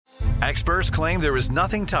Experts claim there is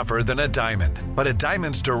nothing tougher than a diamond. But at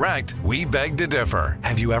Diamonds Direct, we beg to differ.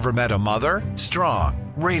 Have you ever met a mother?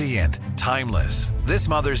 Strong, radiant, timeless. This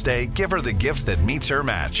Mother's Day, give her the gift that meets her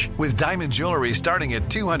match. With diamond jewelry starting at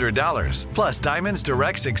 $200. Plus Diamonds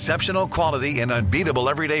Direct's exceptional quality and unbeatable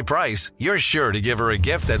everyday price, you're sure to give her a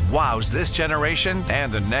gift that wows this generation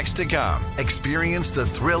and the next to come. Experience the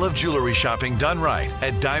thrill of jewelry shopping done right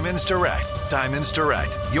at Diamonds Direct. Diamonds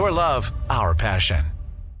Direct. Your love, our passion.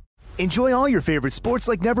 Enjoy all your favorite sports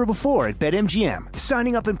like never before at BetMGM.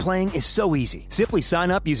 Signing up and playing is so easy. Simply sign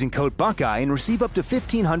up using code Buckeye and receive up to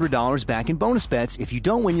 $1,500 back in bonus bets if you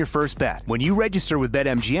don't win your first bet. When you register with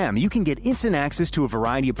BetMGM, you can get instant access to a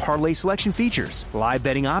variety of parlay selection features, live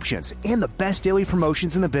betting options, and the best daily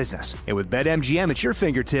promotions in the business. And with BetMGM at your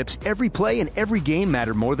fingertips, every play and every game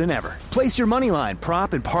matter more than ever. Place your moneyline,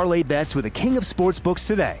 prop, and parlay bets with the king of sportsbooks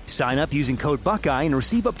today. Sign up using code Buckeye and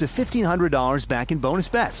receive up to $1,500 back in bonus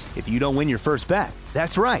bets if you don't win your first bet.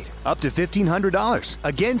 That's right, up to $1,500.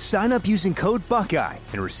 Again, sign up using code Buckeye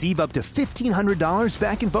and receive up to $1,500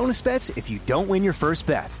 back in bonus bets if you don't win your first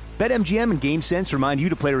bet. BetMGM and GameSense remind you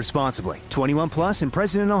to play responsibly. 21 plus and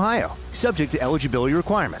present in Ohio. Subject to eligibility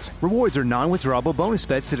requirements. Rewards are non-withdrawable bonus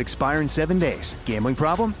bets that expire in 7 days. Gambling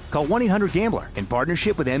problem? Call 1-800-GAMBLER in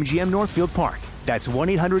partnership with MGM Northfield Park. That's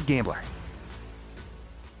 1-800-GAMBLER.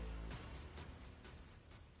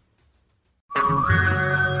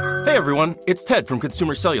 Hey everyone, it's Ted from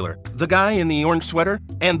Consumer Cellular, the guy in the orange sweater,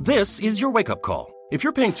 and this is your wake-up call. If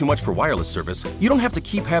you're paying too much for wireless service, you don't have to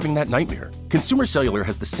keep having that nightmare. Consumer Cellular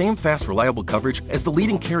has the same fast, reliable coverage as the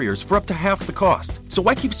leading carriers for up to half the cost. So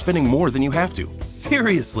why keep spending more than you have to?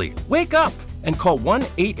 Seriously, wake up and call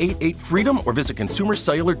 1-888-FREEDOM or visit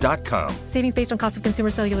consumercellular.com. Savings based on cost of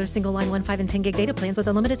Consumer Cellular single line 1, 5, and 10 gig data plans with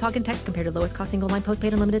unlimited talk and text compared to lowest cost single line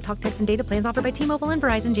postpaid unlimited talk, text, and data plans offered by T-Mobile and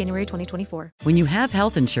Verizon January 2024. When you have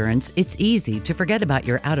health insurance, it's easy to forget about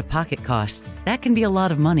your out-of-pocket costs. That can be a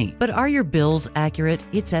lot of money. But are your bills accurate?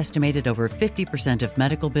 It's estimated over 50% of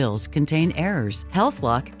medical bills contain errors.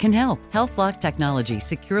 HealthLock can help. HealthLock technology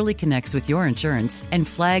securely connects with your insurance and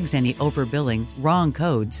flags any overbilling, wrong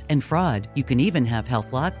codes, and fraud. You can even have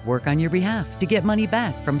HealthLock work on your behalf to get money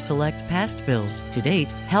back from select past bills. To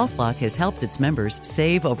date, HealthLock has helped its members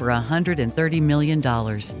save over $130 million.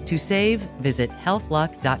 To save, visit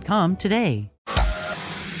healthlock.com today.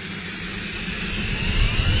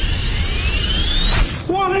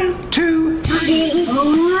 1, 2, 3.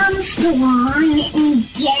 Armstrong and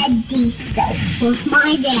Getty with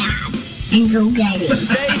my dad. Hazel Getty.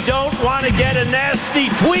 They don't want to get a nasty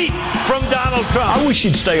tweet from Donald Trump. I wish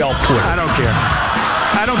he'd stay off Twitter. I don't care.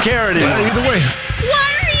 I don't care anymore. Either way.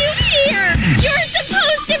 Why are you here? You're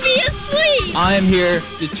supposed to be asleep. I am here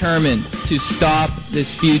determined to stop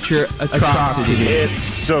this future atrocity.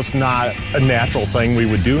 It's just not a natural thing we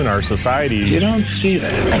would do in our society. You don't see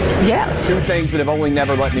that. Yes. Two things that have only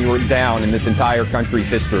never let me down in this entire country's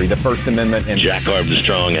history, the First Amendment and Jack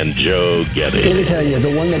Armstrong and Joe Getty. Let me tell you,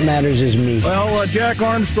 the one that matters is me. Well, Jack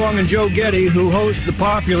Armstrong and Joe Getty, who host the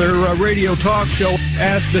popular radio talk show,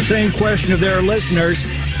 asked the same question of their listeners,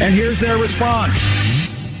 and here's their response.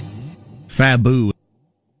 Fabu.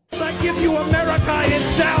 I give you America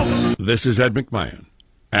itself. This is Ed McMahon.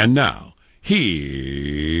 And now, here's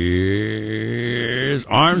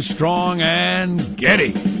Armstrong and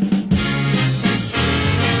Getty.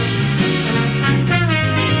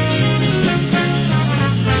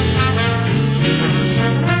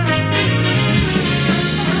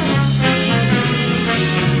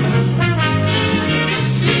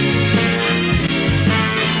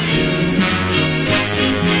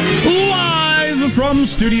 Live from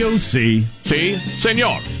Studio C. Si,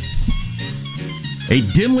 senor. A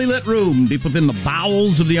dimly lit room deep within the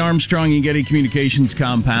bowels of the Armstrong and Getty Communications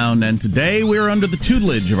compound, and today we're under the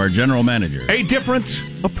tutelage of our general manager. A different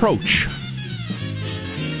approach.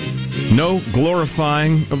 No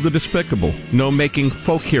glorifying of the despicable. No making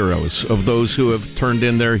folk heroes of those who have turned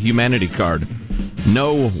in their humanity card.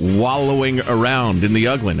 No wallowing around in the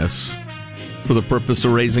ugliness for the purpose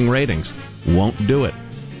of raising ratings. Won't do it.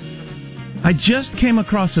 I just came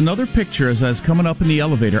across another picture as I was coming up in the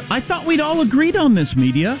elevator. I thought we'd all agreed on this,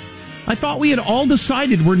 media. I thought we had all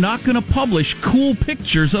decided we're not going to publish cool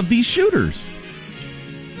pictures of these shooters.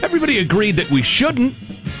 Everybody agreed that we shouldn't.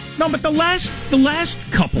 No, but the last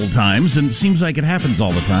couple times, and it seems like it happens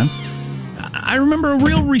all the time, I remember a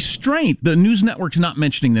real restraint. The news network's not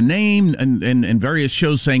mentioning the name, and various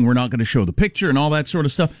shows saying we're not going to show the picture and all that sort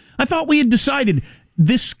of stuff. I thought we had decided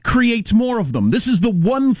this creates more of them. This is the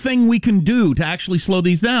one thing we can do to actually slow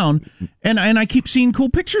these down. And I keep seeing cool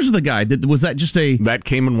pictures of the guy. Was that just a... That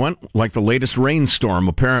came and went like the latest rainstorm,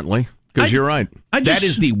 apparently. Because you're right. That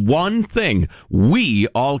is the one thing we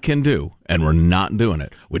all can do, and we're not doing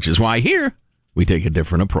it, which is why here we take a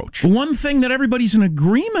different approach. One thing that everybody's in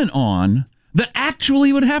agreement on that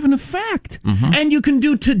actually would have an effect. And you can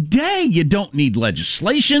do today. You don't need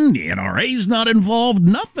legislation. The NRA's not involved.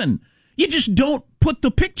 Nothing. You just don't put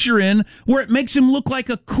the picture in where it makes him look like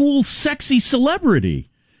a cool, sexy celebrity.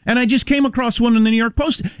 And I just came across one in the New York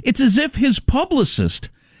Post. It's as if his publicist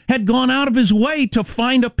had gone out of his way to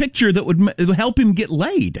find a picture that would help him get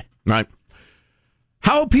laid. Right.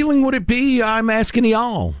 How appealing would it be? I'm asking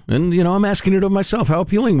y'all. And, I'm asking it of myself. How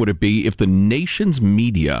appealing would it be if the nation's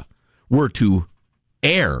media were to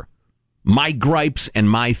air my gripes and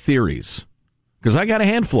my theories? Because I got a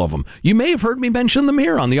handful of them. You may have heard me mention them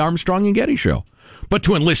here on the Armstrong and Getty Show. But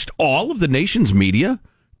to enlist all of the nation's media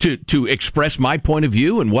to express my point of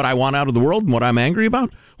view and what I want out of the world and what I'm angry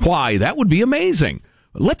about, why, that would be amazing.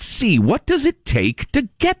 Let's see, what does it take to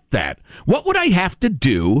get that? What would I have to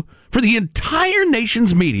do for the entire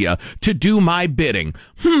nation's media to do my bidding?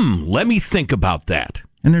 Let me think about that.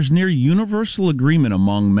 And there's near universal agreement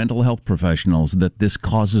among mental health professionals that this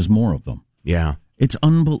causes more of them. Yeah. It's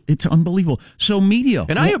unbelievable. So media.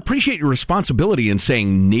 And I appreciate your responsibility in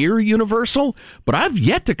saying near universal, but I've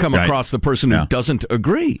yet to come across the person who doesn't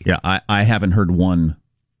agree. Yeah, I haven't heard one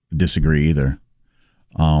disagree either.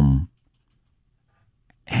 And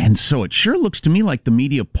so it sure looks to me like the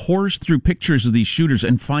media pours through pictures of these shooters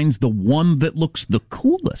and finds the one that looks the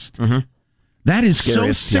coolest. That is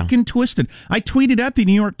Scariest, so sick and twisted. I tweeted at the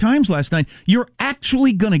New York Times last night, you're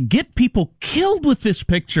actually going to get people killed with this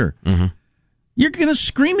picture. You're going to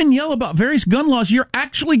scream and yell about various gun laws. You're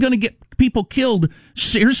actually going to get people killed.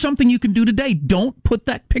 Here's something you can do today. Don't put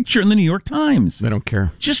that picture in the New York Times. They don't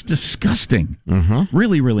care. Just disgusting.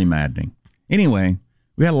 Really, really maddening. Anyway,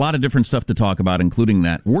 we had a lot of different stuff to talk about, including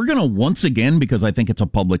that. We're going to once again, because I think it's a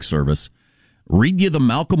public service, read you the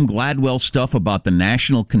Malcolm Gladwell stuff about the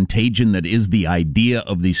national contagion that is the idea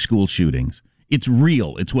of these school shootings. It's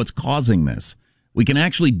real. It's what's causing this. We can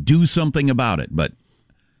actually do something about it, but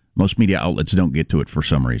most media outlets don't get to it for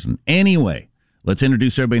some reason. Anyway, let's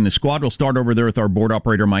introduce everybody in the squad. We'll start over there with our board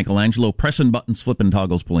operator, Michelangelo, pressing buttons, flipping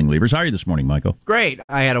toggles, pulling levers. How are you this morning, Michael? Great.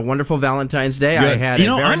 I had a wonderful Valentine's Day. Good. I had a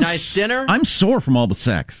very nice dinner. I'm sore from all the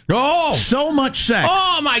sex. Oh! So much sex.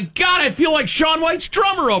 Oh, my God. I feel like Shaun White's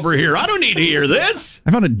drummer over here. I don't need to hear this.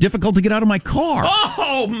 I found it difficult to get out of my car.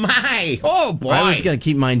 Oh, my. Oh, boy. I was going to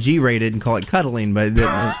keep mine G-rated and call it cuddling, but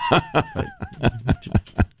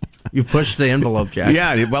you pushed the envelope, Jack.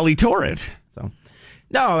 Yeah, well, he tore it. So,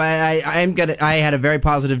 no, I had a very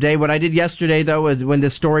positive day. What I did yesterday, though, was when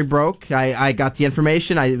this story broke, I got the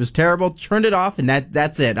information. It was terrible. Turned it off, and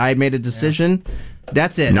that's it. I made a decision. Yeah.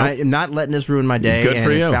 That's it. Nope. I am not letting this ruin my day. Good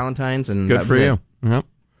for you. It's Valentine's, and good for you. Yep.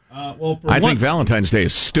 I think Valentine's Day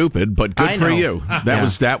is stupid, but good for you.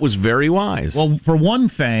 That was very wise. Well, for one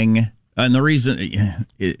thing, and the reason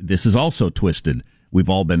this is also twisted. We've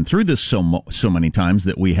all been through this so many times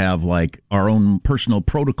that we have like our own personal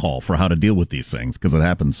protocol for how to deal with these things because it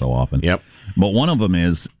happens so often. Yep. But one of them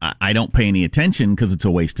is I don't pay any attention because it's a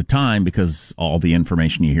waste of time because all the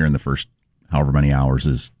information you hear in the first however many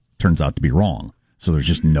hours turns out to be wrong. So there's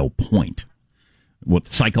just no point.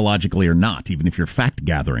 Psychologically or not, even if you're fact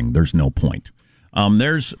gathering, there's no point.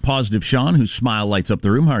 There's Positive Sean, whose smile lights up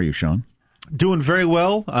the room. How are you, Sean? Doing very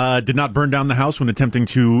well. Did not burn down the house when attempting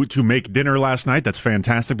to make dinner last night. That's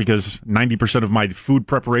fantastic because 90% of my food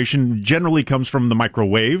preparation generally comes from the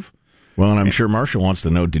microwave. Well, and I'm sure Marshall wants to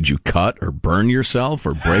know, did you cut or burn yourself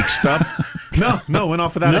or break stuff? No, went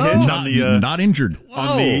off without a hitch on the... not injured.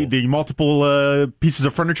 On the multiple pieces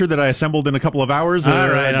of furniture that I assembled in a couple of hours a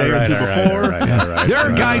day or two before. There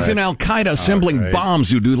are guys in Al-Qaeda assembling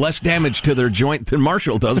bombs who do less damage to their joint than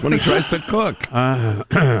Marshall does when he tries to cook.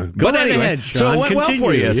 But anyway, Sean, so it went well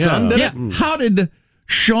for you, son. How did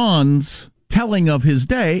Sean's telling of his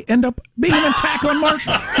day end up being an attack on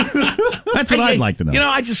Marshall? That's what I'd like to know.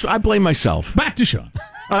 I blame myself. Back to Sean.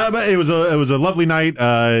 But it was a lovely night.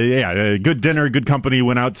 Good dinner, good company.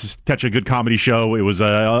 Went out to catch a good comedy show. It was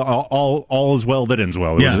all is well that ends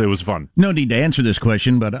well. It was fun. No need to answer this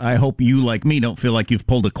question, but I hope you, like me, don't feel like you've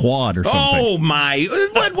pulled a quad or something. Oh my!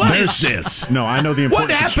 What is this? No, I know the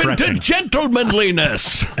importance of stretching. What happened to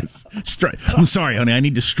gentlemanliness? I'm sorry, honey. I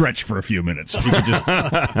need to stretch for a few minutes. You could just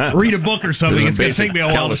read a book or something. It's going to take me a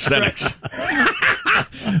while to stretch.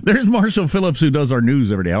 There's Marshall Phillips, who does our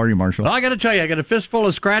news every day. How are you, Marshall? Well, I got to tell you, I got a fistful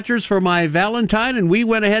of scratchers for my Valentine, and we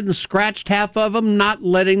went ahead and scratched half of them, not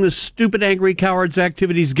letting the stupid Angry Cowards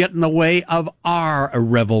activities get in the way of our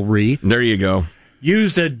revelry. There you go.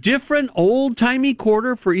 Used a different old-timey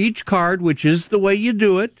quarter for each card, which is the way you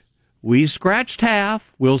do it. We scratched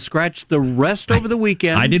half. We'll scratch the rest over the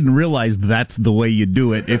weekend. I didn't realize that's the way you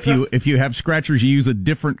do it. If you have scratchers, you use a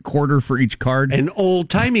different quarter for each card. An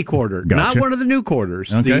old-timey quarter. Gotcha. Not one of the new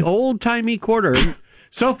quarters. Okay. The old-timey quarter.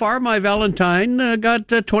 So far, my Valentine got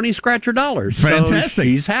 $20 scratcher dollars. Fantastic. So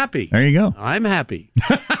she's happy. There you go. I'm happy.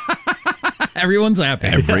 Everyone's happy.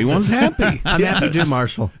 Everyone's happy. I'm happy too,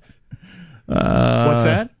 Marshall. What's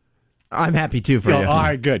that? I'm happy too for you. All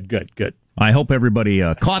right, good. I hope everybody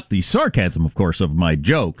caught the sarcasm, of course, of my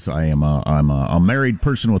jokes. I'm a married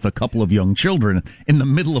person with a couple of young children in the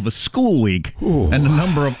middle of a school week and a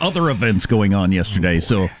number of other events going on yesterday.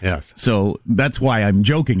 So that's why I'm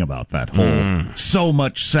joking about that whole so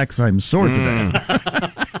much sex I'm sore today.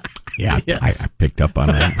 Yeah, yes. I picked up on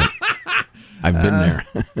that. I've been there.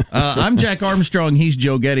 I'm Jack Armstrong. He's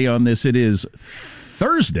Joe Getty on this. It is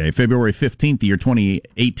Thursday, February 15th, the year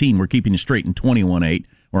 2018. We're keeping you straight in 21.8.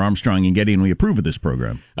 We're Armstrong and Getty, and we approve of this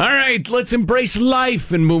program. All right, let's embrace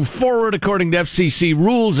life and move forward according to FCC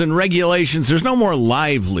rules and regulations. There's no more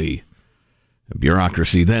lively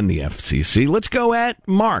bureaucracy than the FCC. Let's go at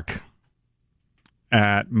Mark.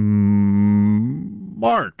 Mark.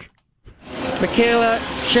 Michaela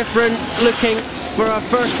Schifrin looking for her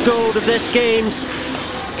first goal of this games.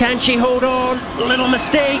 Can she hold on? Little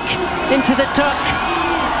mistake into the tuck.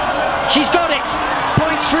 She's got it.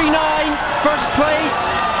 0.39, first place.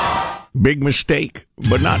 Big mistake,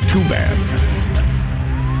 but not too bad.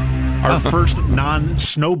 Our first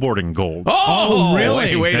non-snowboarding gold. Oh,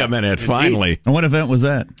 really? Wait a minute, finally. And what event was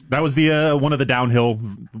that? That was the one of the downhill,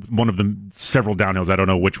 one of the several downhills. I don't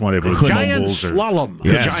know which one. It was Giant slalom.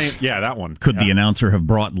 Yes. That one. Could the announcer have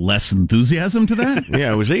brought less enthusiasm to that?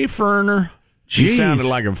 Yeah, was he a ferner? She sounded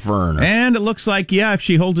like a ferner. And it looks like, if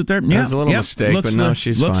she holds it there, there's a little mistake, but no,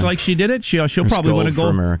 she's looks fine. like she did it. She'll probably win a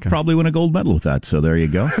gold. Probably win a gold medal with that. So there you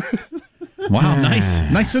go. Wow,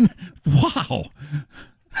 nice and wow.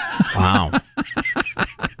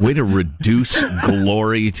 Way to reduce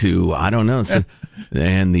glory to, I don't know.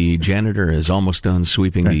 And the janitor is almost done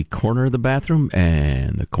sweeping the corner of the bathroom,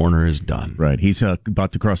 and the corner is done. Right. He's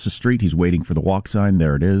about to cross the street. He's waiting for the walk sign.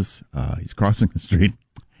 There it is. He's crossing the street.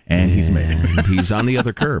 And he's made it. He's on the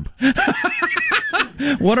other curb.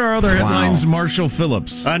 What are other headlines, Marshall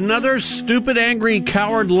Phillips? Another stupid, angry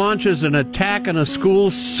coward launches an attack on a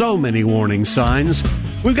school. So many warning signs.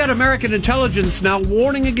 We've got American intelligence now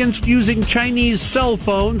warning against using Chinese cell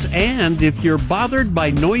phones. And if you're bothered by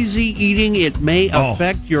noisy eating, it may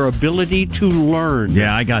affect your ability to learn.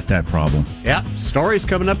 Yeah, I got that problem. Yep. Stories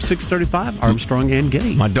coming up 6:35. Armstrong and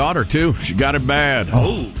Getty. My daughter, too. She got it bad.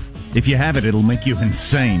 If you have it, it'll make you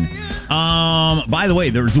insane. By the way,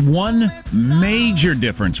 there's one major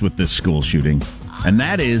difference with this school shooting, and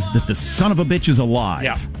that is that the son of a bitch is alive.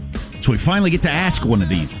 Yeah. So we finally get to ask one of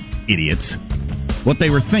these idiots what they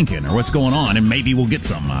were thinking or what's going on, and maybe we'll get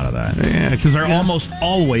something out of that. Yeah, because they're almost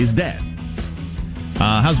always dead.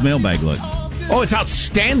 How's mailbag look? Oh, it's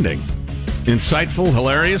outstanding. Insightful,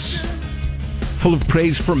 hilarious, full of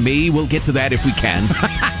praise from me. We'll get to that if we can.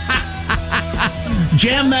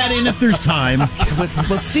 Jam that in if there's time.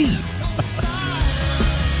 We'll see.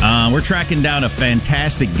 We're tracking down a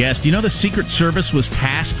fantastic guest. You know, the Secret Service was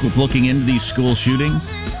tasked with looking into these school shootings,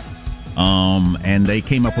 and they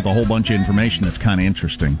came up with a whole bunch of information that's kind of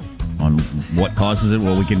interesting on what causes it,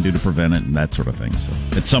 what we can do to prevent it, and that sort of thing. So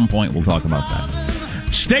at some point, we'll talk about that.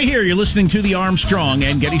 Stay here. You're listening to the Armstrong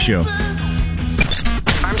and Getty Show.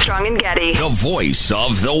 Armstrong and Getty. The voice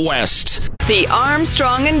of the West. The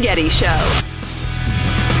Armstrong and Getty Show.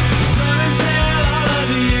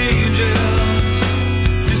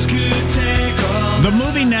 The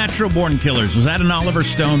movie Natural Born Killers, was that an Oliver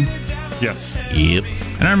Stone? Yes. Yep.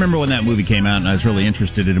 And I remember when that movie came out, and I was really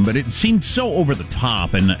interested in it, but it seemed so over the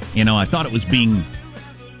top, and, I thought it was being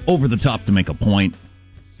over the top to make a point,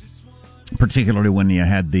 particularly when you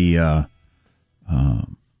had the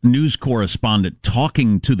news correspondent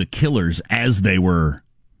talking to the killers as they were,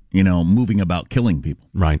 moving about killing people.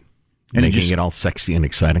 Right. And making it all sexy and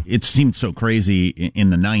exciting. It seemed so crazy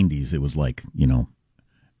in the 90s. It was like,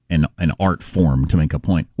 an art form to make a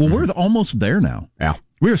point. Well, we're almost there now. Yeah.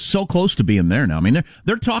 We're so close to being there now. I mean,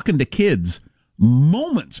 they're talking to kids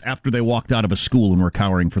moments after they walked out of a school and were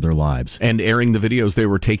cowering for their lives. And airing the videos they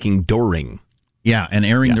were taking during. Yeah, and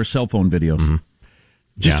airing their cell phone videos. Mm-hmm.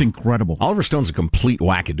 Just incredible. Oliver Stone's a complete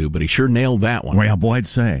wackadoo, but he sure nailed that one. Well, boy, I'd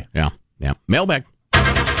say. Yeah. Mailbag.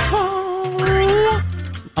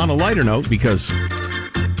 On a lighter note, because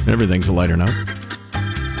everything's a lighter note,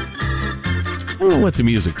 we'll let the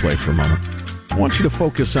music play for a moment. I want you to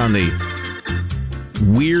focus on the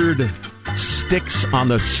weird sticks on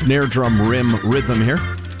the snare drum rim rhythm here.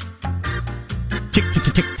 Tick, tick,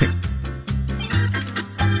 tick, tick, tick.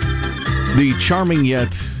 The charming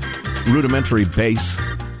yet rudimentary bass.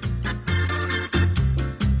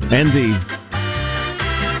 And the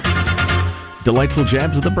delightful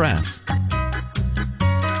jabs of the brass.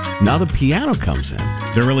 Now the piano comes in.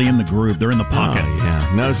 They're really in the groove. They're in the pocket. Oh,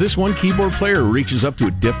 yeah. Now, is this one keyboard player who reaches up to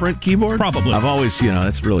a different keyboard? Probably. I've always,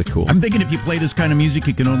 that's really cool. I'm thinking if you play this kind of music,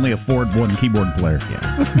 you can only afford one keyboard player.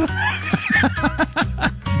 Yeah.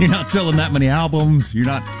 You're not selling that many albums. You're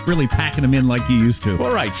not really packing them in like you used to.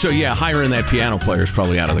 All right. So, yeah, hiring that piano player is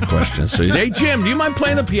probably out of the question. So, hey, Jim, do you mind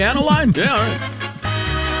playing the piano line? Yeah, all right.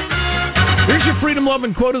 Here's your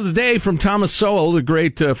freedom-loving quote of the day from Thomas Sowell, the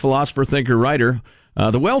great philosopher, thinker, writer.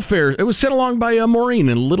 The welfare, it was sent along by Maureen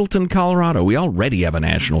in Littleton, Colorado. We already have a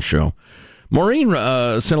national show. Maureen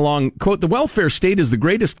sent along, quote, "The welfare state is the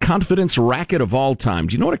greatest confidence racket of all time."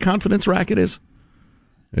 Do you know what a confidence racket is?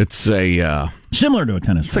 It's a... similar to a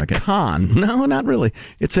tennis racket. It's a con. No, not really.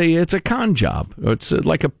 It's a con job. It's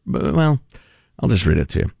like a... Well, I'll just read it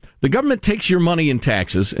to you. The government takes your money in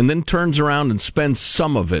taxes and then turns around and spends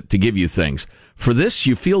some of it to give you things. For this,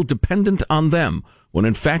 you feel dependent on them, when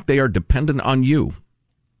in fact they are dependent on you.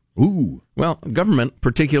 Ooh. Well, government,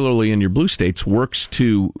 particularly in your blue states, works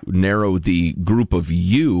to narrow the group of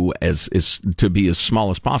you as to be as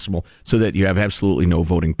small as possible so that you have absolutely no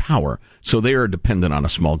voting power. So they are dependent on a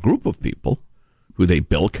small group of people who they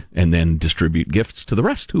bilk and then distribute gifts to the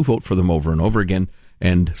rest who vote for them over and over again,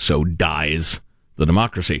 and so dies the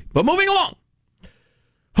democracy. But moving along.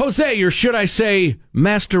 Jose, or should I say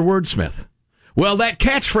master wordsmith? Well, that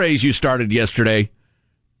catchphrase you started yesterday,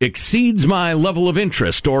 exceeds my level of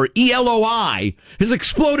interest, or ELOI, has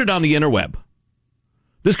exploded on the interweb.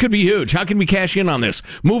 This could be huge. How can we cash in on this?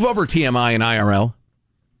 Move over, TMI and IRL.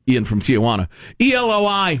 Ian from Tijuana.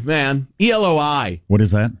 ELOI, man. ELOI. What is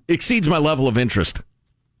that? Exceeds my level of interest.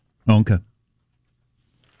 Okay.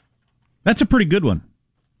 That's a pretty good one.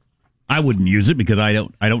 I wouldn't use it because I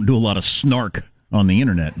don't do a lot of snark on the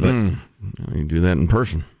internet. But you do that in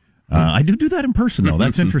person. I do that in person, though.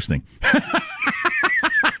 That's interesting.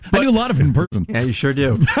 I do a lot of it in person. Yeah, you sure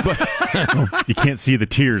do. You can't see the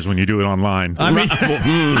tears when you do it online. I mean,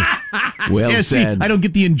 well said. See, I don't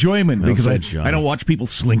get the enjoyment because said, John. I don't watch people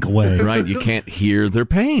slink away. Right, you can't hear their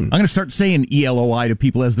pain. I'm going to start saying ELOI to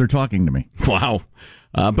people as they're talking to me. Wow.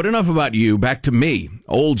 But enough about you. Back to me.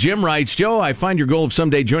 Old Jim writes, Joe, I find your goal of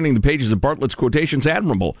someday joining the pages of Bartlett's Quotations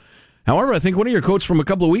admirable. However, I think one of your quotes from a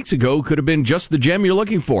couple of weeks ago could have been just the gem you're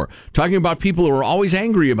looking for. Talking about people who are always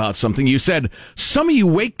angry about something. You said, some of you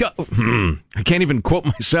wake up... I can't even quote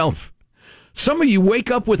myself. Some of you wake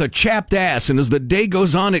up with a chapped ass, and as the day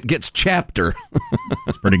goes on, it gets chapter.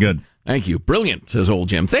 That's pretty good. Thank you. Brilliant, says Old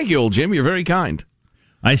Jim. Thank you, Old Jim. You're very kind.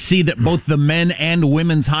 I see that both the men and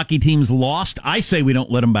women's hockey teams lost. I say we don't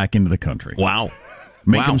let them back into the country. Wow.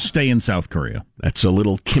 Make them stay in South Korea. That's a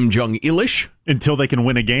little Kim Jong-il-ish. Until they can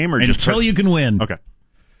win a game? Until you can win. Okay.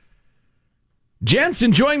 Gents,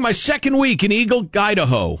 enjoying my second week in Eagle,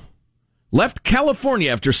 Idaho. Left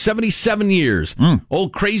California after 77 years.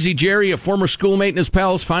 Old Crazy Jerry, a former schoolmate and his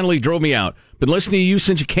pals, finally drove me out. Been listening to you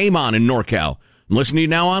since you came on in NorCal. I'm listening to you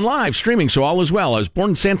now on live streaming, so all is well. I was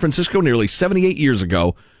born in San Francisco nearly 78 years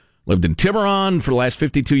ago. Lived in Tiburon for the last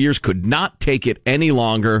 52 years. Could not take it any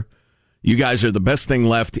longer. You guys are the best thing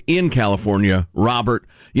left in California, Robert.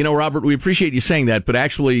 You know, Robert, we appreciate you saying that, but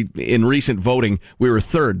actually, in recent voting, we were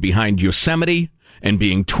third behind Yosemite and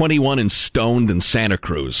being 21 and Stoned in Santa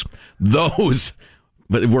Cruz. Those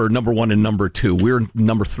were number one and number two. We're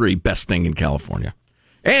number three, best thing in California.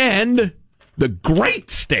 And the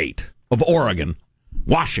great state of Oregon,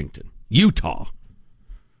 Washington, Utah,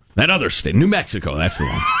 that other state, New Mexico, that's the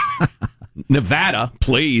one. Nevada,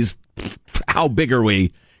 please. How big are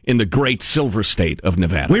we? In the great silver state of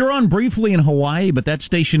Nevada. We were on briefly in Hawaii, but that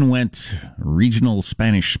station went regional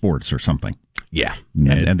Spanish sports or something. Yeah.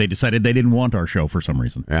 And they decided they didn't want our show for some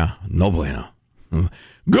reason. Yeah, no bueno.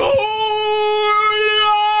 Golazo!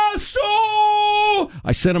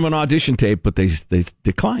 I sent them an audition tape, but they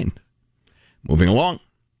declined. Moving along.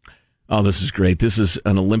 Oh, this is great. This is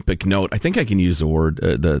an Olympic note. I think I can use the word,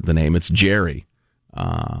 the name. It's Jerry.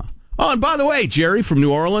 Oh, and by the way, Jerry from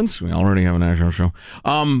New Orleans, we already have a national show.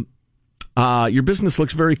 Your business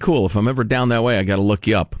looks very cool. If I'm ever down that way, I got to look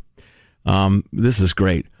you up. This is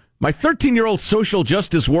great. My 13-year-old social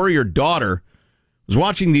justice warrior daughter was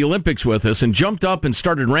watching the Olympics with us and jumped up and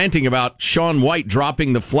started ranting about Shaun White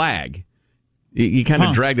dropping the flag. He kind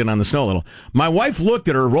of dragged it on the snow a little. My wife looked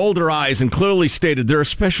at her, rolled her eyes, and clearly stated there are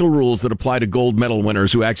special rules that apply to gold medal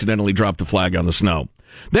winners who accidentally drop the flag on the snow.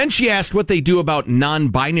 Then she asked what they do about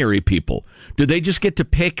non-binary people. Do they just get to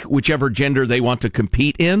pick whichever gender they want to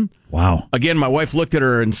compete in? Wow. Again, my wife looked at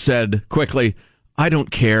her and said quickly, I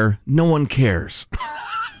don't care. No one cares.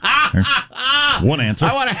 One answer.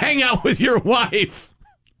 I want to hang out with your wife.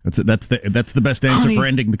 That's the best answer for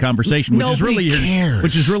ending the conversation,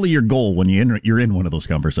 which is really your goal when you're in one of those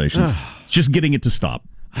conversations. It's just getting it to stop.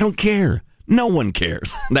 I don't care. No one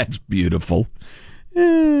cares. That's beautiful.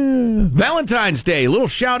 Valentine's Day. A little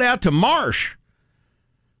shout out to Marsh.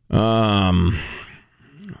 It's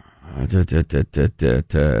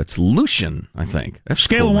Lucian, I think.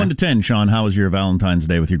 Scale of 1 to 10, Sean. How was your Valentine's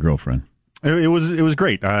Day with your girlfriend? It was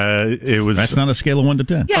great. That's not a scale of 1 to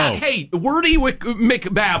 10. Yeah, hey, wordy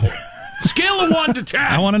McBabble. Scale of 1 to 10.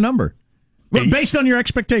 I want a number. Based on your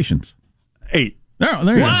expectations. 8. Oh,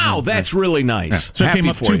 there you wow, go. That's really nice. Yeah. So it came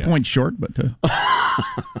up 2 points short, but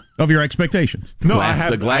of your expectations. No,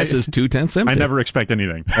 the glass is 2/10 empty. I never expect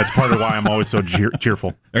anything. That's part of why I'm always so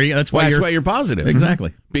cheerful. That's why you're positive.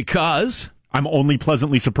 Exactly. Because I'm only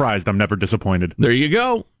pleasantly surprised. I'm never disappointed. There you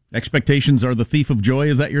go. Expectations are the thief of joy.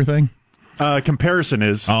 Is that your thing? Comparison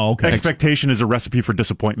is. Oh, okay. Expectation is a recipe for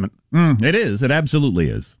disappointment. It is. It absolutely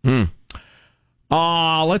is.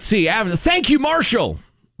 Let's see. Thank you, Marshall,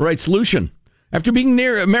 writes Lucian. After being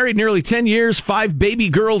married nearly 10 years, 5 baby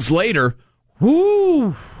girls later,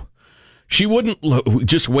 she wouldn't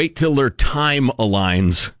just wait till their time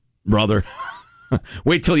aligns, brother.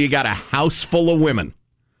 Wait till you got a house full of women.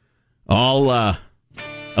 All a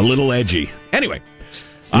little edgy. Anyway.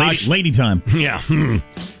 Lady time. Yeah.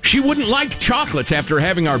 She wouldn't like chocolates after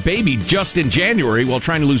having our baby just in January. While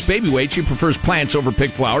trying to lose baby weight, she prefers plants over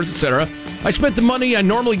picked flowers, etc. I spent the money I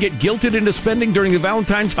normally get guilted into spending during the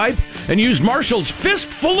Valentine's hype and used Marshall's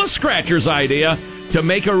fistful of scratchers idea to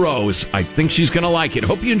make a rose. I think she's going to like it.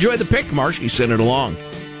 Hope you enjoy the pic, Marsh. He sent it along.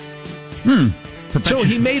 So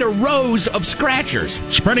he made a rose of scratchers.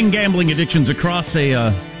 Spreading gambling addictions across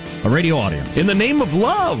a radio audience. In the name of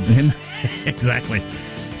love. Exactly.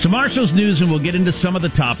 So Marshall's news, and we'll get into some of the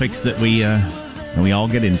topics that we all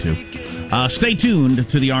get into. Stay tuned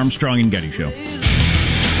to the Armstrong and Getty Show.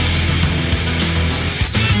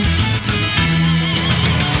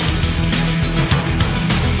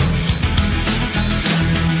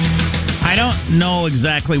 I don't know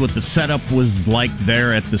exactly what the setup was like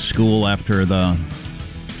there at the school after the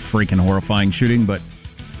freaking horrifying shooting, but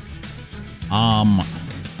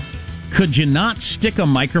could you not stick a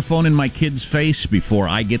microphone in my kid's face before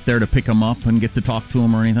I get there to pick him up and get to talk to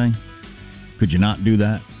him or anything? Could you not do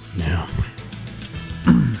that? No.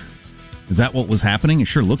 Is that what was happening? It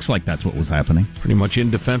sure looks like that's what was happening. Pretty much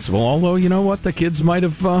indefensible. Although, you know what? The kids might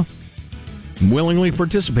have willingly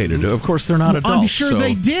participated. Of course, they're not adults. I'm sure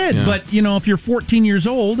they did, but, if you're 14 years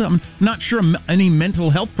old, I'm not sure any mental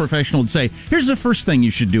health professional would say, here's the first thing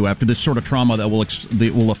you should do after this sort of trauma that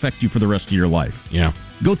will affect you for the rest of your life. Yeah.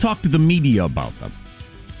 Go talk to the media about them.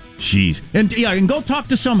 Jeez. And go talk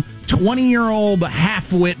to some 20-year-old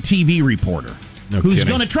half-wit TV reporter who's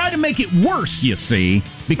going to try to make it worse, you see,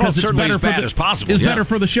 because it's better better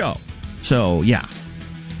for the show. So, yeah.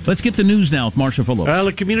 Let's get the news now with Marsha Phillips.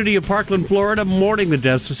 The community of Parkland, Florida, mourning the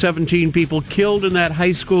deaths of 17 people killed in that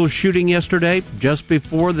high school shooting yesterday. Just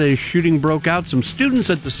before the shooting broke out, some students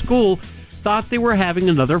at the school thought they were having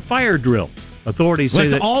another fire drill. Authorities say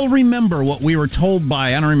Let's all remember what we were told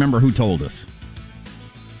by, I don't remember who told us,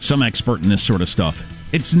 some expert in this sort of stuff.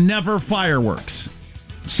 It's never fireworks.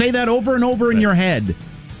 Say that over and over in your head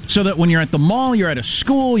so that when you're at the mall, you're at a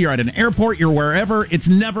school, you're at an airport, you're wherever, it's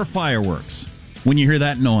never fireworks. When you hear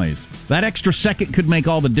that noise, that extra second could make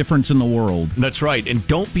all the difference in the world. That's right. And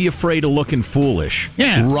don't be afraid of looking foolish.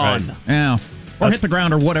 Yeah. Run. Right. Yeah. Or hit the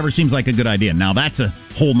ground or whatever seems like a good idea. Now, that's a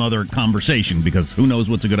whole nother conversation because who knows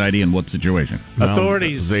what's a good idea in what situation.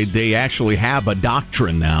 Authorities. They actually have a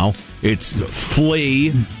doctrine now. It's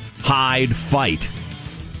flee, hide, fight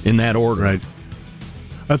in that order. Right.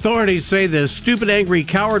 Authorities say the stupid, angry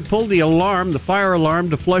coward pulled the fire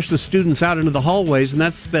alarm, to flush the students out into the hallways, and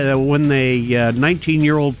that's when the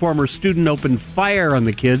 19-year-old former student opened fire on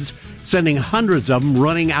the kids, sending hundreds of them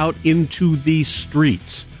running out into the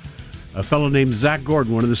streets. A fellow named Zach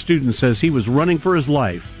Gordon, one of the students, says he was running for his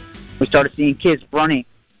life. We started seeing kids running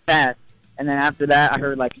fast, and then after that, I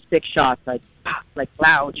heard like 6 shots, like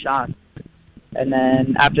loud shots. And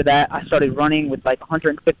then after that, I started running with like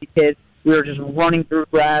 150 kids. We were just running through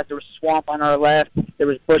grass. There was swamp on our left. There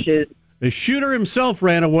was bushes. The shooter himself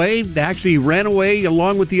ran away. Actually, ran away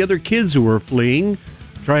along with the other kids who were fleeing,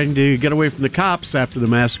 trying to get away from the cops after the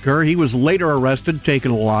massacre. He was later arrested,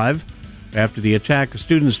 taken alive. After the attack, the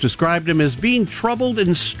students described him as being troubled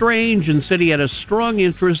and strange and said he had a strong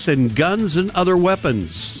interest in guns and other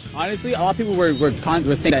weapons. Honestly, a lot of people were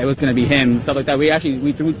saying that it was going to be him, stuff like that.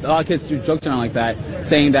 A lot of kids threw jokes around like that,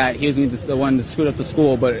 saying that he was going to be the one to scoot up the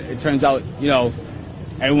school, but it turns out,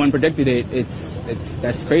 everyone predicted it.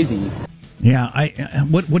 That's crazy. Yeah,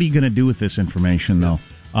 what are you going to do with this information, though?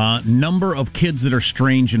 Number of kids that are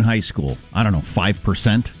strange in high school, I don't know,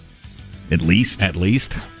 5%? At least.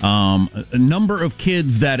 A number of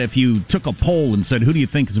kids that if you took a poll and said, who do you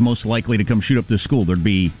think is most likely to come shoot up this school, there'd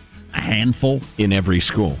be a handful. In every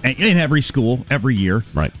school. In every school, every year.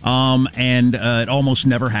 Right. And it almost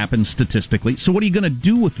never happens statistically. So what are you going to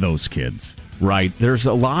do with those kids? Right. There's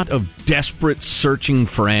a lot of desperate searching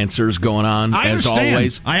for answers going on, as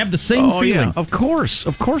always. I have the same feeling. Yeah. Of course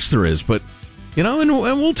there is. But, and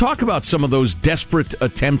we'll talk about some of those desperate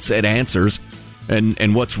attempts at answers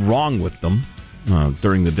and what's wrong with them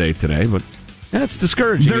during the day today. But it's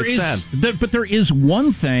discouraging. It's sad. But there is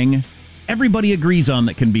one thing everybody agrees on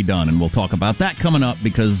that can be done, and we'll talk about that coming up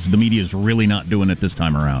because the media is really not doing it this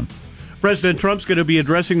time around. President Trump's going to be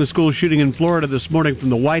addressing the school shooting in Florida this morning from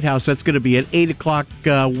the White House. That's going to be at 8 o'clock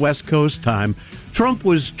West Coast time. Trump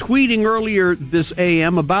was tweeting earlier this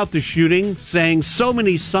AM about the shooting, saying so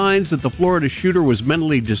many signs that the Florida shooter was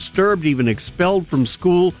mentally disturbed, even expelled from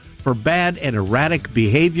school for bad and erratic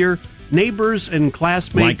behavior. Neighbors and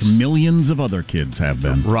classmates, like millions of other kids have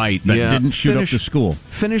been, right? That didn't shoot up the school.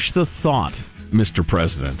 Finish the thought, Mr.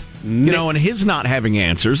 President. And his not having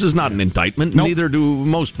answers is not an indictment. Nope. Neither do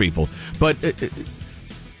most people. But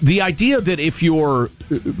the idea that if you're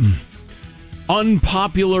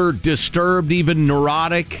unpopular, disturbed, even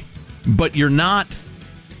neurotic, but you're not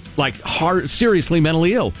seriously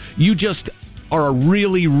mentally ill, you just are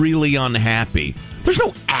really, really unhappy. There's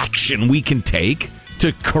no action we can take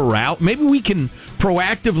to corral. Maybe we can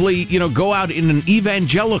proactively, go out in an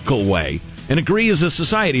evangelical way and agree as a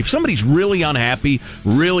society. If somebody's really unhappy,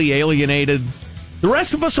 really alienated, the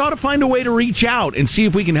rest of us ought to find a way to reach out and see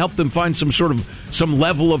if we can help them find some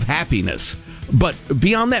level of happiness. But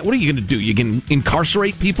beyond that, what are you going to do? You can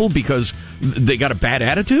incarcerate people because they got a bad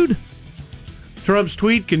attitude? Trump's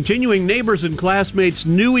tweet continuing, neighbors and classmates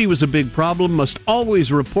knew he was a big problem, must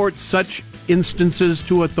always report such instances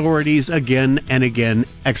to authorities again and again,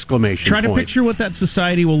 exclamation Try point. to picture what that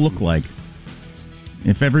society will look like.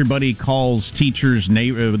 If everybody calls teachers,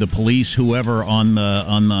 the police, whoever on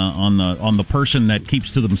the person that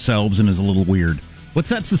keeps to themselves and is a little weird, what's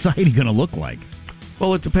that society going to look like?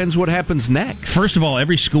 Well, it depends what happens next. First of all,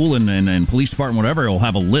 every school and police department, whatever, will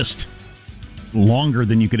have a list longer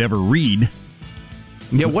than you could ever read.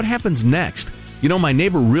 Yeah, what happens next? My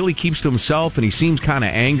neighbor really keeps to himself and he seems kind of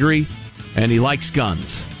angry and he likes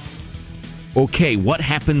guns. Okay, what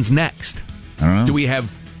happens next? I don't know. Do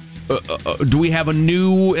we have a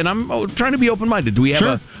new, and I'm trying to be open-minded, do we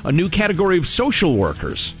have a new category of social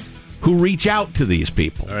workers who reach out to these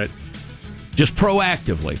people? All right. Just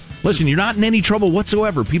proactively. Listen, you're not in any trouble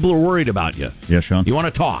whatsoever. People are worried about you. Yeah, Sean. You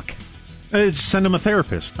want to talk. Send them a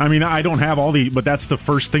therapist. I mean, I don't have but that's the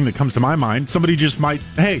first thing that comes to my mind. Somebody just might,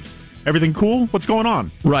 hey, everything cool? What's going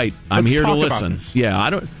on? Right. I'm here to listen.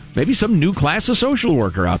 Yeah, maybe some new class of social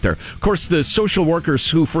worker out there. Of course, the social workers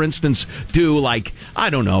who, for instance, do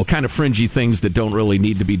kind of fringy things that don't really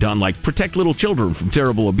need to be done, like protect little children from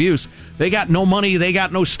terrible abuse. They got no money, they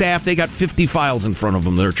got no staff, they got 50 files in front of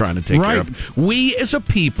them they're trying to take care of. We as a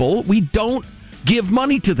people, we don't give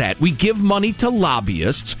money to that. We give money to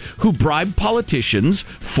lobbyists who bribe politicians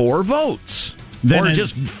for votes.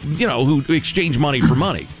 Who exchange money for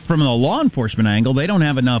money. From the law enforcement angle, they don't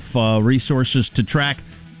have enough resources to track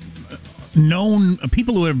known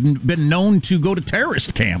people who have been known to go to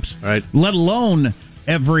terrorist camps, right? Let alone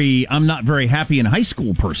every I'm not very happy in high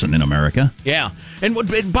school person in America. Yeah, and what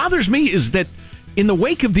it bothers me is that in the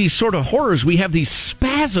wake of these sort of horrors, we have these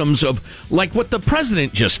spasms of like what the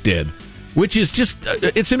president just did, which is just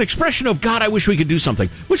it's an expression of God, I wish we could do something,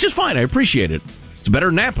 which is fine. I appreciate it. It's better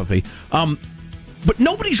than apathy. But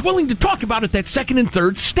nobody's willing to talk about it, that second and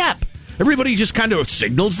third step. Everybody just kind of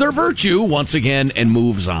signals their virtue once again and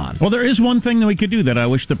moves on. Well, there is one thing that we could do that I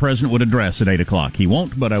wish the president would address at 8 o'clock. He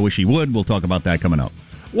won't, but I wish he would. We'll talk about that coming up.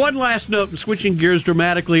 One last note, switching gears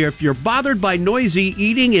dramatically. If you're bothered by noisy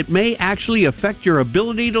eating, it may actually affect your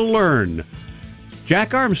ability to learn.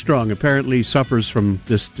 Jack Armstrong apparently suffers from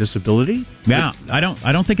this disability. Yeah, I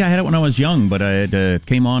don't think I had it when I was young, but it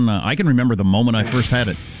came on. I can remember the moment I first had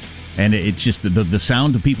it. And it's just the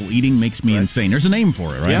sound of people eating makes me insane. There's a name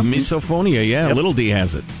for it, right? Yeah, misophonia, Yep. Little D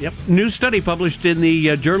has it. Yep. New study published in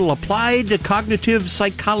the journal Applied Cognitive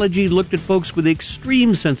Psychology looked at folks with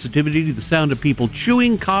extreme sensitivity to the sound of people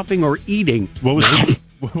chewing, coughing, or eating. What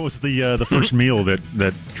was the first meal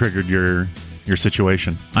that triggered your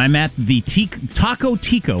situation? I'm at the Taco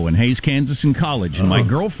Tico in Hayes, Kansas in college, and my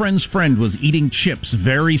girlfriend's friend was eating chips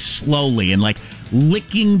very slowly and like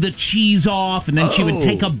licking the cheese off, and then she would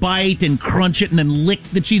take a bite and crunch it and then lick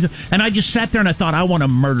the cheese. And I just sat there and I thought, I want to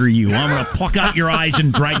murder you. I'm going to pluck out your eyes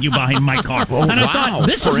and drag you behind my car. And I thought,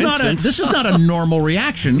 this is not a normal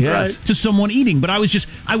reaction to someone eating. But I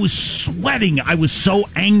was sweating. I was so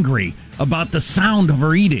angry about the sound of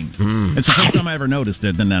her eating. It's the first time I ever noticed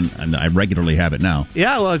it, and I regularly have it now.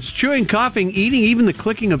 Yeah, well, it's chewing, coughing, eating, even the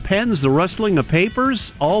clicking of pens, the rustling of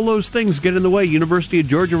papers, all those things get in the way. University of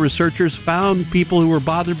Georgia researchers found people who were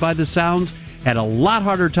bothered by the sounds had a lot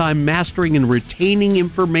harder time mastering and retaining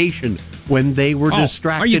information when they were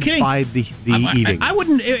distracted by the eating. I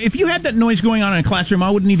wouldn't, if you had that noise going on in a classroom, I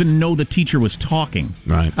wouldn't even know the teacher was talking.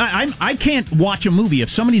 Right. I can't watch a movie. If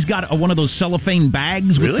somebody's got one of those cellophane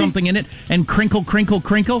bags with something in it and crinkle, crinkle,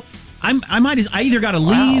 crinkle, I either got to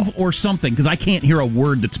leave or something because I can't hear a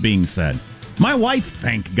word that's being said. My wife,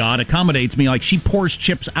 thank God, accommodates me. Like, she pours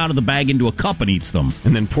chips out of the bag into a cup and eats them.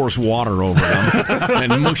 And then pours water over them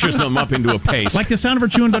and mushes them up into a paste. Like, the sound of her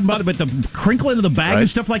chewing doesn't bother, but the crinkling of the bag and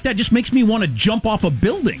stuff like that just makes me want to jump off a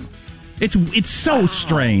building. It's so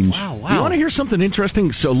strange. Wow. You want to hear something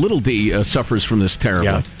interesting? So Little D suffers from this terribly.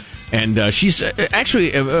 Yeah. And she's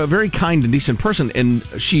actually a very kind and decent person, and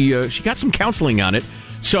she got some counseling on it.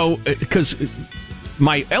 So, because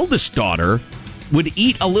my eldest daughter would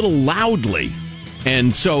eat a little loudly,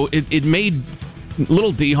 and so it made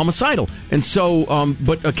Little D homicidal. And so,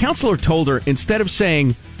 but a counselor told her, instead of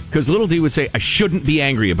saying, because Little D would say, I shouldn't be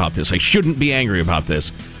angry about this, I shouldn't be angry about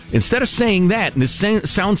this. Instead of saying that, and this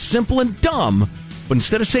sounds simple and dumb, but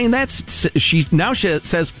instead of saying that, she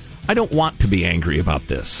says, I don't want to be angry about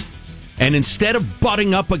this. And instead of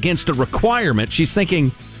butting up against a requirement, she's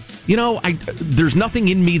thinking, there's nothing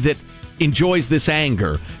in me that enjoys this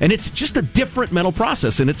anger, and it's just a different mental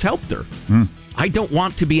process, and it's helped her. I don't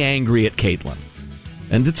want to be angry at Caitlin,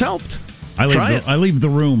 and it's helped. I leave the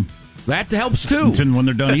room. That helps too. And when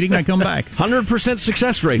they're done eating, I come back. 100%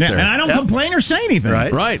 success rate there, and I don't complain or say anything.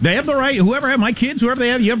 Right. They have the right. Whoever my kids, whoever they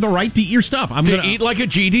have, you have the right to eat your stuff. I'm gonna eat like a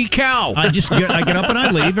GD cow. I get up and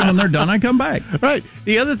I leave, and when they're done, I come back. Right.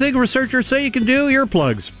 The other thing researchers say you can do,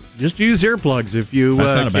 earplugs. Just use earplugs if you.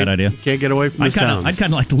 That's not a bad idea. Can't get away from the sounds. I'd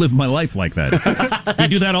kind of like to live my life like that. You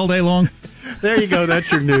do that all day long. There you go.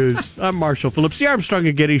 That's your news. I'm Marshall Phillips, the Armstrong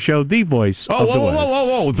and Getty Show, the voice of the West.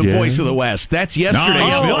 Whoa. The voice of the West. That's yesterday's.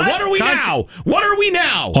 What are we now? What are we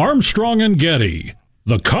now? Armstrong and Getty,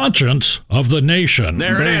 the conscience of the nation.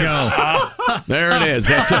 There it is. There it is.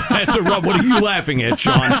 That's a rough. What are you laughing at,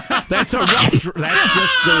 Sean? That's a rough. That's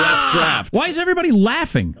just the rough draft. Why is everybody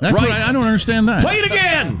laughing? That's right. I don't understand that. Play it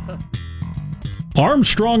again.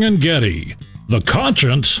 Armstrong and Getty, the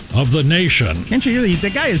conscience of the nation. Can't you hear the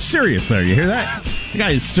guy is serious there? You hear that? The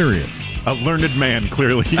guy is serious. A learned man,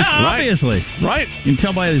 clearly. Obviously. Right. You can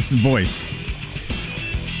tell by his voice.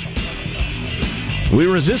 We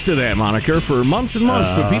resisted that moniker for months and months,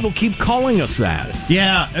 but people keep calling us that.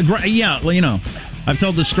 Yeah. Well, I've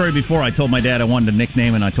told this story before. I told my dad I wanted a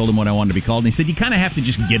nickname, and I told him what I wanted to be called. And he said, you kind of have to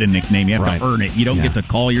just get a nickname. You have to earn it. You don't get to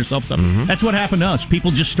call yourself something. Mm-hmm. That's what happened to us.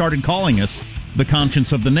 People just started calling us the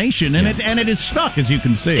conscience of the nation, and it is stuck, as you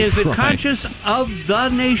can see. Is it conscious of the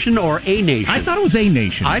nation or a nation? I thought it was a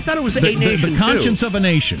nation. I thought it was a nation, the conscience of a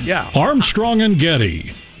nation. Yeah. Armstrong and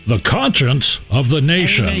Getty, the conscience of the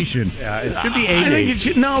nation. A nation. Yeah, it should be a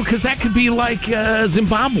nation. No, because that could be like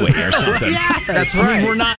Zimbabwe or something. Yeah, that's right.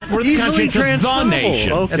 We're the conscience of the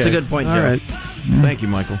nation. Okay. That's a good point, Joe. All right. Thank you,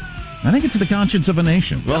 Michael. I think it's the conscience of a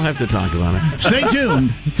nation. We'll have to talk about it. Stay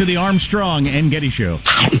tuned to the Armstrong and Getty Show.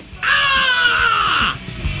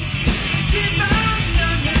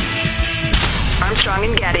 Armstrong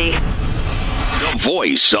and Getty. The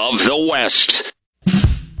voice of the West.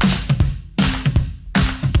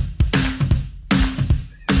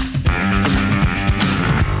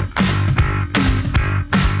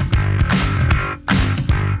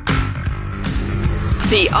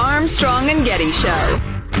 The Armstrong and Getty Show.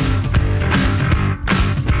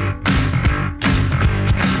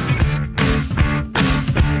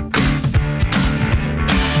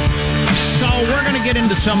 We're going to get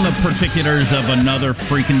into some of the particulars of another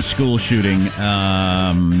freaking school shooting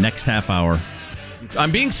next half hour.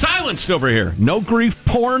 I'm being silenced over here. No grief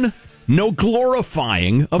porn. No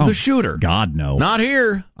glorifying of the shooter. God, no. Not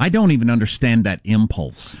here. I don't even understand that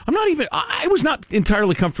impulse. I was not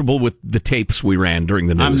entirely comfortable with the tapes we ran during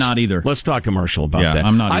the news. I'm not either. Let's talk to Marshall about that.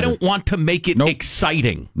 I'm not either. I don't want to make it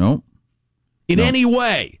exciting. Nope. In any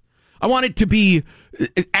way. I want it to be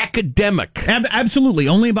academic. Absolutely.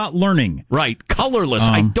 Only about learning. Right. Colorless.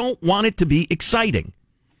 I don't want it to be exciting.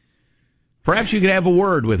 Perhaps you could have a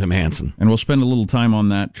word with him, Hanson. And we'll spend a little time on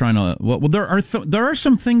that, trying to... Well, there are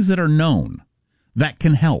some things that are known that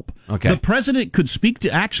can help. Okay. The president could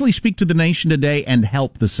actually speak to the nation today and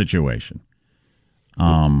help the situation.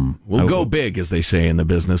 We'll go big, as they say in the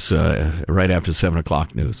business, right after 7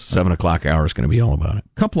 o'clock news. 7 o'clock hour is going to be all about it.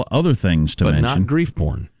 A couple of other things to mention. But not grief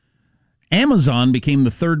porn. Amazon became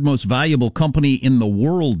the third most valuable company in the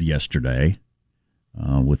world yesterday,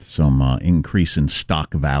 with some increase in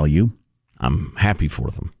stock value. I'm happy for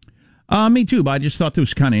them. Me too, but I just thought this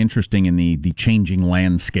was kind of interesting in the changing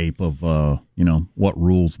landscape of what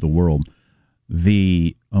rules the world.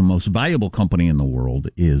 The most valuable company in the world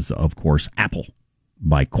is, of course, Apple,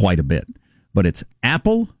 by quite a bit. But it's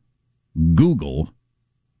Apple, Google,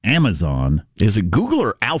 Amazon. Is it Google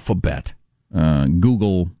or Alphabet?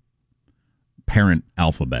 Google, parent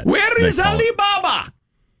Alphabet. Where is Alibaba?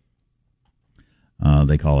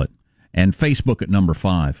 They call it. And Facebook at number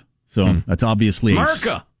 5. So that's obviously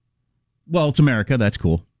America. Well, it's America. That's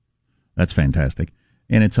cool. That's fantastic.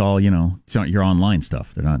 And it's all, it's not your online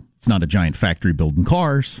stuff. It's not a giant factory building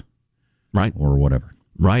cars. Right. Or whatever.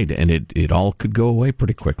 Right. And it all could go away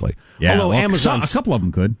pretty quickly. Yeah. Although Amazon, a couple of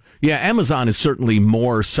them could. Yeah. Amazon is certainly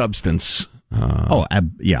more substance.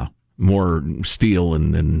 Yeah. More steel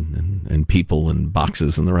and people and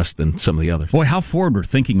boxes and the rest than some of the others. Boy, how forward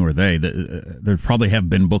thinking were they? There probably have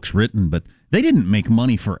been books written, but they didn't make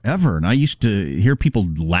money forever. And I used to hear people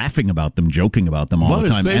laughing about them, joking about them all the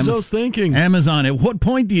time. What is Bezos thinking? Amazon, at what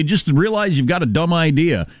point do you just realize you've got a dumb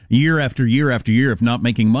idea year after year after year of not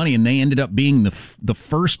making money? And they ended up being the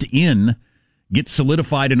first in, get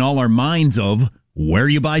solidified in all our minds of where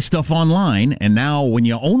you buy stuff online, and now when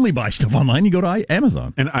you only buy stuff online, you go to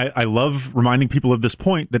Amazon. And I love reminding people of this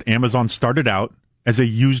point that Amazon started out as a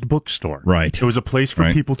used bookstore. Right. It was a place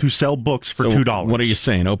for people to sell books for $2. What are you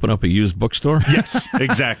saying? Open up a used bookstore? Yes,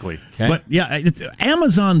 exactly. Okay. But yeah,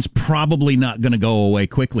 Amazon's probably not going to go away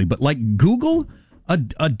quickly, but like Google,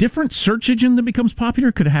 a different search engine that becomes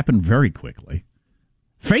popular could happen very quickly.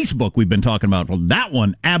 Facebook, we've been talking about, well, that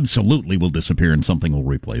one absolutely will disappear and something will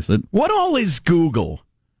replace it. What all is Google?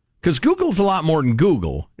 Because Google's a lot more than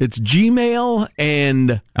Google. It's Gmail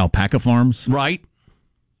and... Alpaca Farms. Right.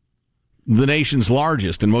 The nation's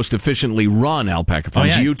largest and most efficiently run alpaca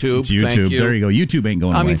farms. YouTube. It's YouTube. Thank you. There you go. YouTube ain't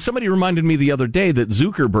going away. I mean, somebody reminded me the other day that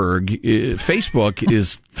Zuckerberg, Facebook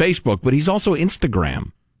is Facebook, but he's also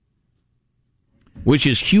Instagram, which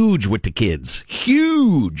is huge with the kids.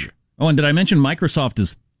 Huge. Oh, and did I mention Microsoft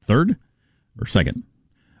is third or second?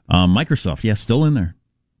 Microsoft, yes, still in there.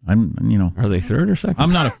 Are they third or second?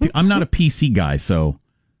 I'm not a PC guy, so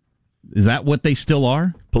is that what they still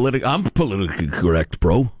are? I'm politically correct,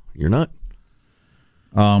 bro. You're not.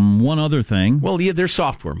 One other thing. Well, yeah, they're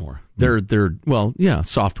software more. They're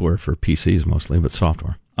software for PCs mostly, but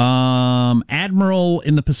software. Admiral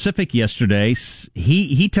in the Pacific yesterday,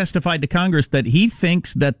 he testified to Congress that he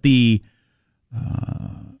thinks that the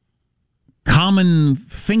common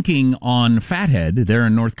thinking on Fathead there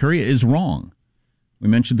in North Korea is wrong. We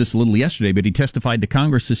mentioned this a little yesterday, but he testified to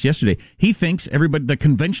Congress this yesterday. He thinks the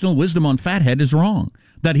conventional wisdom on Fathead is wrong,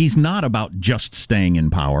 that he's not about just staying in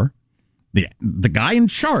power. The guy in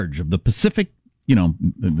charge of the Pacific,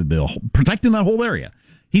 the protecting that whole area.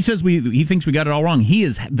 He says he thinks we got it all wrong.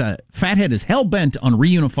 The Fathead is hell bent on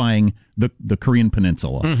reunifying the Korean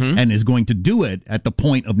Peninsula and is going to do it at the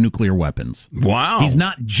point of nuclear weapons. Wow. He's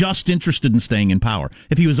not just interested in staying in power.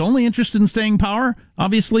 If he was only interested in staying in power,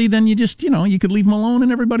 obviously then you just, you could leave him alone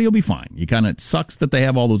and everybody will be fine. It sucks that they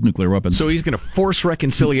have all those nuclear weapons. So he's going to force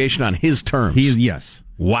reconciliation on his terms. Yes.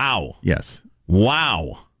 Wow. Yes.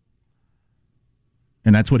 Wow.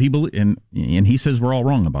 And that's what he believes, and he says we're all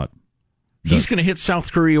wrong about. He's going to hit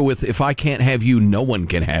South Korea with, if I can't have you, no one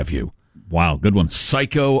can have you. Wow, good one.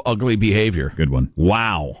 Psycho, ugly behavior. Good one.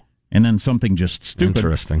 Wow. And then something just stupid.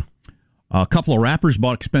 Interesting. A couple of rappers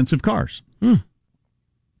bought expensive cars.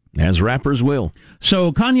 As rappers will.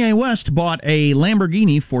 So Kanye West bought a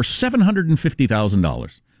Lamborghini for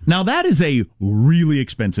 $750,000. Now, that is a really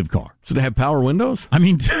expensive car. So they have power windows? I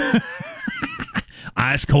mean...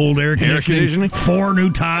 Ice cold air conditioning, 4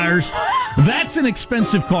 new tires. That's an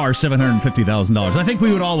expensive car, $750,000. I think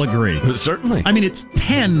we would all agree. Certainly. I mean, it's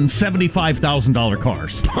 10 $75,000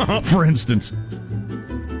 cars, for instance.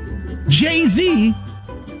 Jay-Z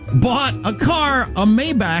bought a car, a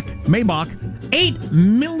Maybach, $8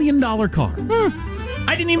 million car.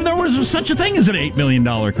 I didn't even know there was such a thing as an $8 million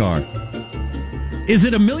car. Is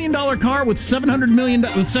it $1 million car with $7 million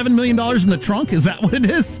in the trunk? Is that what it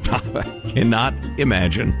is? I cannot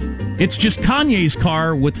imagine. It's just Kanye's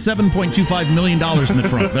car with $7.25 million in the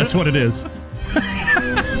trunk. That's what it is.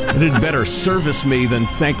 It had better service me than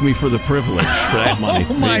thank me for the privilege for that money.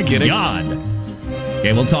 Oh, my God.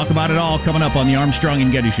 Okay, we'll talk about it all coming up on the Armstrong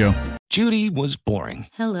and Getty Show. Judy was boring.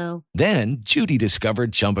 Hello. Then Judy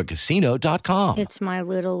discovered ChumbaCasino.com. It's my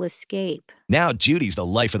little escape. Now Judy's the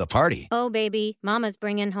life of the party. Oh, baby, mama's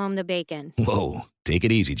bringing home the bacon. Whoa, take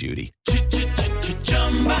it easy, Judy.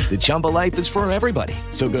 The Chumba life is for everybody.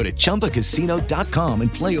 So go to ChumbaCasino.com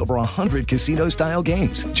and play over 100 casino-style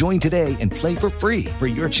games. Join today and play for free for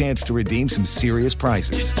your chance to redeem some serious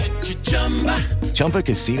prizes.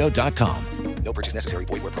 ChumbaCasino.com. No purchase necessary.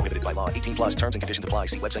 Void where prohibited by law. 18+ terms and conditions apply.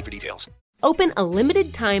 See website for details. Open a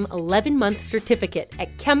limited-time 11-month certificate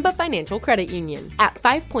at Kemba Financial Credit Union. At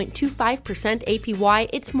 5.25% APY,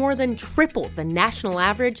 it's more than triple the national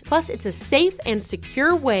average, plus it's a safe and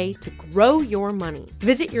secure way to grow your money.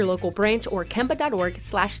 Visit your local branch or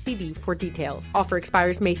kemba.org/cd for details. Offer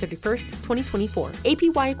expires May 31st, 2024.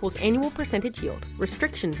 APY equals annual percentage yield.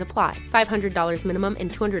 Restrictions apply. $500 minimum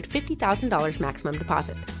and $250,000 maximum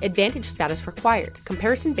deposit. Advantage status required.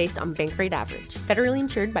 Comparison based on bank rate average. Federally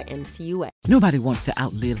insured by NCUA. Nobody wants to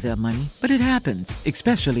outlive their money, but it happens,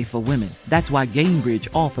 especially for women. That's why Gainbridge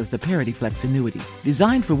offers the Parity Flex annuity,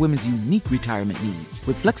 designed for women's unique retirement needs,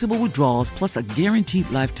 with flexible withdrawals plus a guaranteed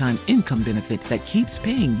lifetime income benefit that keeps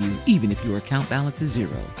paying you even if your account balance is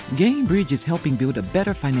zero. Gainbridge is helping build a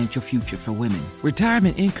better financial future for women.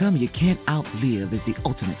 Retirement income you can't outlive is the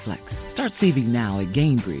ultimate flex. Start saving now at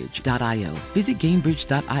Gainbridge.io. Visit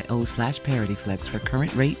Gainbridge.io/ParityFlex for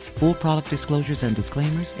current rates, full product disclosures and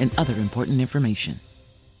disclaimers, and other important information.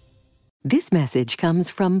 This message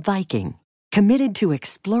comes from Viking, committed to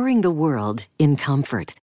exploring the world in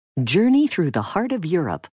comfort. Journey through the heart of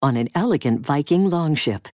Europe on an elegant Viking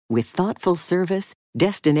longship with thoughtful service,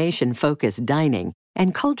 destination-focused dining,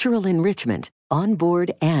 and cultural enrichment on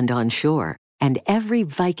board and on shore. And every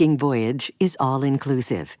Viking voyage is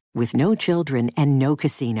all-inclusive, with no children and no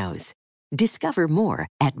casinos. Discover more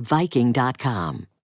at Viking.com.